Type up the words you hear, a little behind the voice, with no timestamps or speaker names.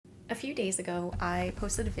A few days ago, I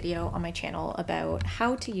posted a video on my channel about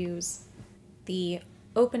how to use the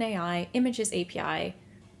OpenAI Images API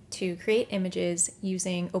to create images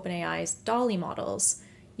using OpenAI's DALL-E models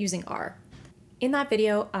using R. In that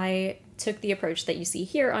video, I took the approach that you see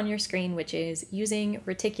here on your screen, which is using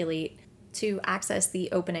reticulate to access the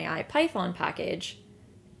OpenAI Python package,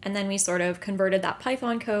 and then we sort of converted that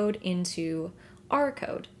Python code into R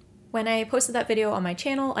code. When I posted that video on my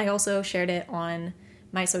channel, I also shared it on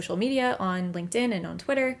my social media on LinkedIn and on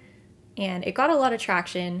Twitter, and it got a lot of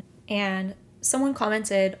traction. And someone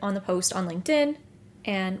commented on the post on LinkedIn,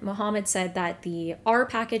 and Mohammed said that the R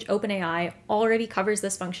package OpenAI already covers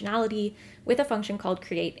this functionality with a function called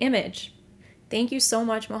create image. Thank you so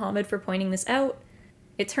much, Mohammed, for pointing this out.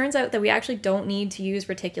 It turns out that we actually don't need to use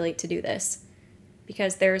reticulate to do this,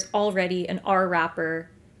 because there's already an R wrapper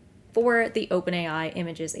for the OpenAI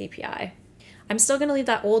Images API. I'm still going to leave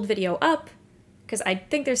that old video up, because I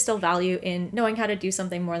think there's still value in knowing how to do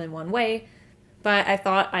something more than one way, but I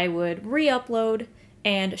thought I would re-upload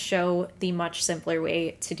and show the much simpler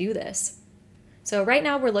way to do this. So right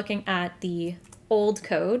now we're looking at the old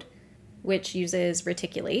code, which uses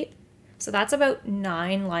reticulate. So that's about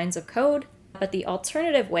 9 lines of code, but the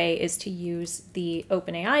alternative way is to use the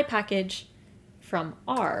OpenAI package from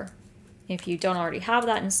R. If you don't already have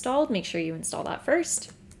that installed, make sure you install that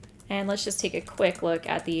first. And let's just take a quick look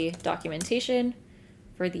at the documentation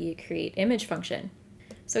for the create image function.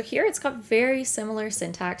 So here it's got very similar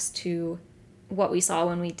syntax to what we saw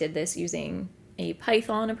when we did this using a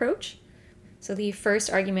Python approach. So the first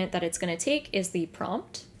argument that it's going to take is the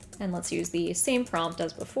prompt, and let's use the same prompt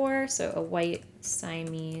as before, so a white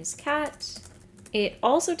Siamese cat. It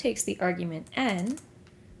also takes the argument n,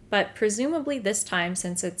 but presumably this time,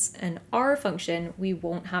 since it's an R function, we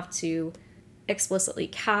won't have to explicitly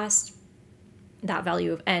cast that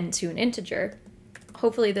value of n to an integer.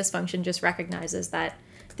 Hopefully this function just recognizes that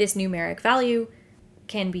this numeric value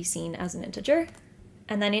can be seen as an integer.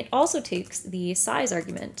 And then it also takes the size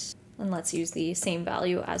argument. And let's use the same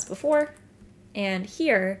value as before. And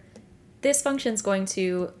here, this function is going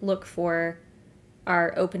to look for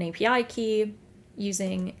our OpenAPI key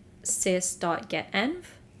using sys.getEnv.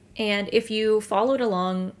 And if you followed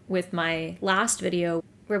along with my last video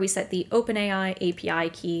where we set the OpenAI API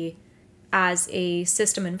key as a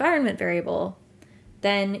system environment variable,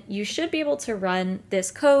 then you should be able to run this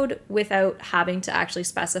code without having to actually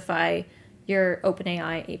specify your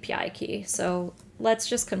OpenAI API key. So let's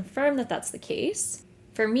just confirm that that's the case.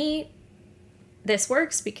 For me, this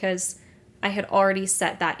works because I had already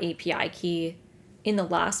set that API key in the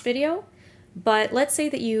last video, but let's say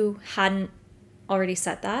that you hadn't already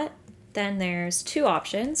set that, then there's 2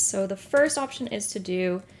 options. So the first option is to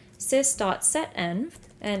do sys.setEnv,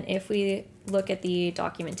 and if we look at the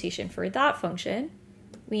documentation for that function,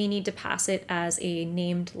 we need to pass it as a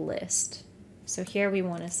named list. So here we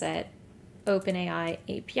want to set OpenAI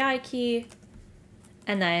API key,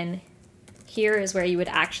 and then here is where you would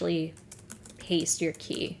actually paste your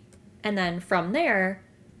key. And then from there,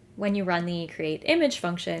 when you run the create image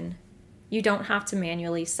function, you don't have to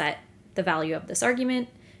manually set the value of this argument,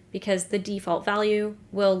 because the default value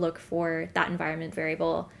will look for that environment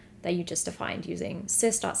variable that you just defined using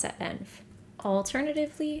sys.setEnv.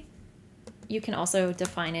 Alternatively, you can also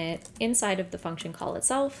define it inside of the function call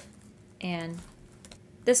itself, and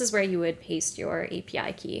this is where you would paste your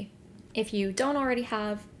API key. If you don't already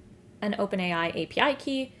have an OpenAI API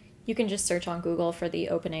key, you can just search on Google for the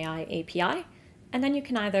OpenAI API, and then you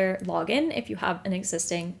can either log in if you have an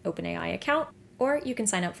existing OpenAI account, or you can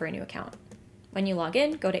sign up for a new account. When you log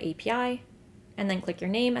in, go to API, and then click your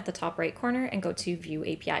name at the top right corner and go to View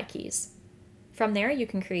API Keys. From there, you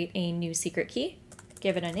can create a new secret key,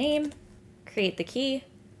 give it a name, create the key,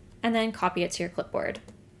 and then copy it to your clipboard.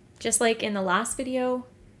 Just like in the last video,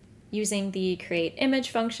 using the create image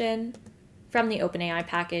function from the OpenAI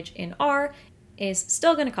package in R is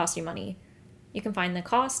still going to cost you money. You can find the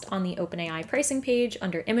cost on the OpenAI pricing page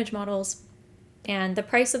under image models, and the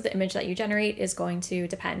price of the image that you generate is going to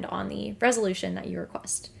depend on the resolution that you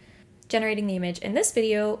request. Generating the image in this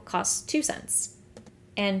video costs 2 cents.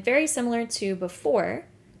 And very similar to before,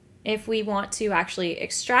 if we want to actually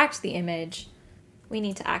extract the image, we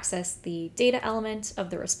need to access the data element of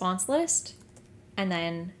the response list and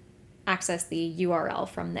then access the URL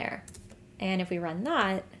from there. And if we run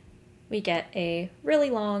that, we get a really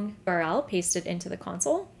long URL pasted into the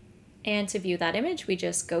console. And to view that image, we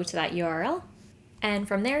just go to that URL, and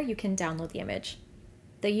from there you can download the image.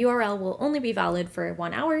 The URL will only be valid for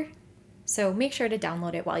 1 hour, so make sure to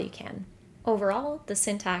download it while you can. Overall, the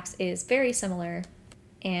syntax is very similar,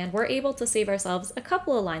 and we're able to save ourselves a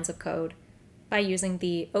couple of lines of code by using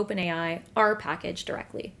the OpenAI R package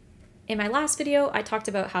directly. In my last video, I talked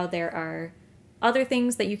about how there are other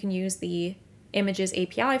things that you can use the Images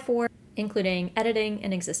API for, including editing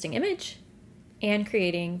an existing image and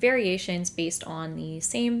creating variations based on the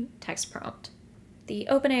same text prompt. The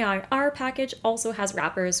OpenAI R package also has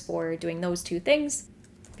wrappers for doing those two things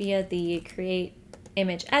via the create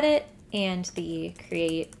image edit and the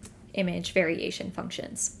create image variation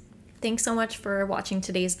functions. Thanks so much for watching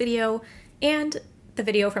today's video and the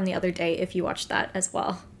video from the other day if you watched that as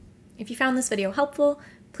well. If you found this video helpful,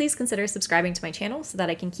 please consider subscribing to my channel so that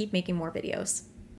I can keep making more videos.